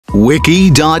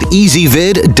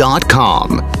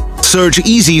wiki.ezvid.com. Search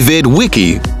EasyVid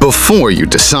Wiki before you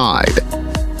decide.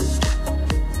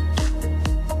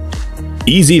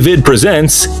 EasyVid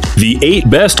presents the 8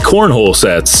 best cornhole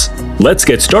sets. Let's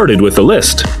get started with the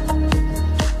list.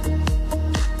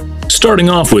 Starting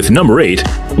off with number 8,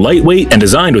 lightweight and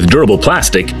designed with durable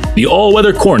plastic, the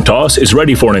all-weather corn toss is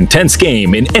ready for an intense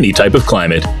game in any type of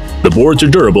climate. The boards are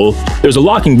durable, there's a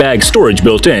locking bag storage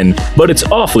built in, but it's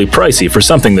awfully pricey for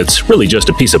something that's really just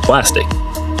a piece of plastic.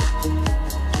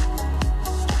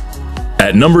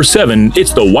 At number 7,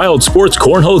 it's the Wild Sports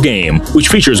Cornhole game, which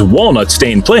features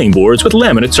walnut-stained playing boards with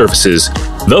laminate surfaces.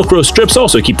 Velcro strips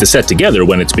also keep the set together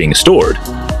when it's being stored.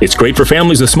 It's great for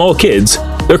families with small kids.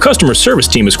 Their customer service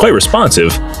team is quite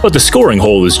responsive, but the scoring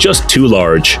hole is just too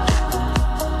large.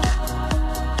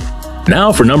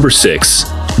 Now for number 6.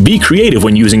 Be creative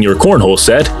when using your cornhole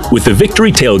set with the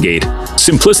Victory Tailgate.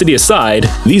 Simplicity aside,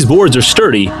 these boards are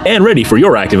sturdy and ready for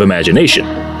your active imagination.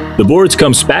 The boards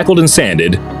come spackled and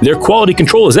sanded, their quality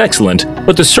control is excellent,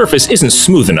 but the surface isn't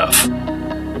smooth enough.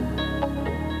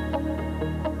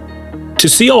 To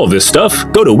see all this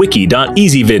stuff, go to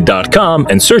wiki.ezvid.com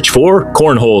and search for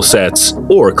cornhole sets,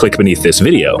 or click beneath this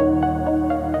video.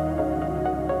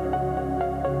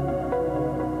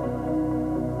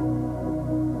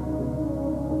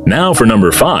 Now for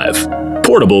number 5.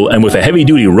 Portable and with a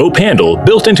heavy-duty rope handle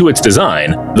built into its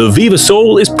design, the Viva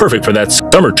Soul is perfect for that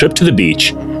summer trip to the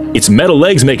beach. Its metal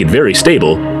legs make it very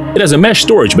stable. It has a mesh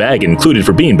storage bag included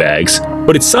for bean bags,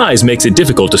 but its size makes it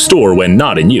difficult to store when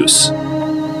not in use.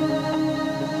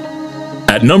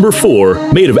 At number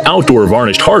 4, made of outdoor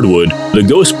varnished hardwood, the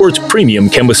Go Sports Premium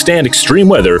can withstand extreme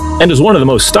weather and is one of the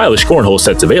most stylish cornhole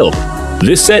sets available.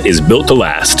 This set is built to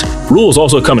last. Rules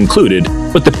also come included,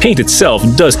 but the paint itself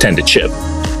does tend to chip.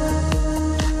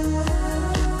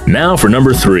 Now for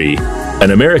number 3.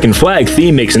 An American flag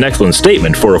theme makes an excellent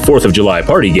statement for a 4th of July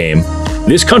party game.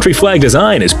 This country flag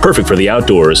design is perfect for the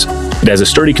outdoors. It has a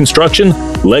sturdy construction,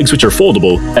 legs which are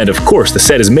foldable, and of course the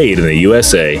set is made in the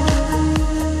USA.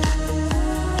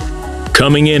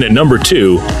 Coming in at number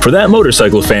 2, for that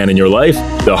motorcycle fan in your life,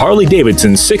 the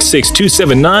Harley-Davidson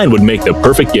 66279 would make the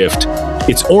perfect gift.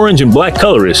 Its orange and black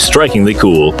color is strikingly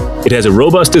cool. It has a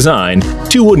robust design,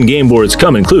 2 wooden game boards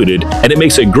come included, and it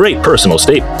makes a great personal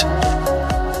statement.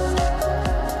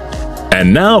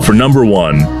 And now for number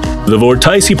 1. The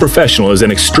Vortici Professional is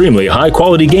an extremely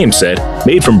high-quality game set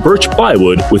made from birch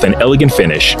plywood with an elegant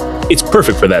finish. It's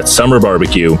perfect for that summer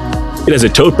barbecue. It has a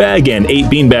tote bag and 8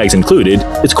 bean bags included,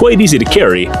 it's quite easy to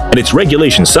carry, and its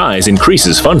regulation size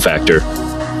increases fun factor.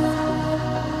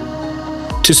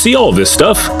 To see all this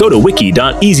stuff, go to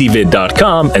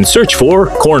wiki.ezvid.com and search for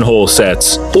cornhole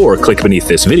sets, or click beneath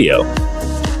this video.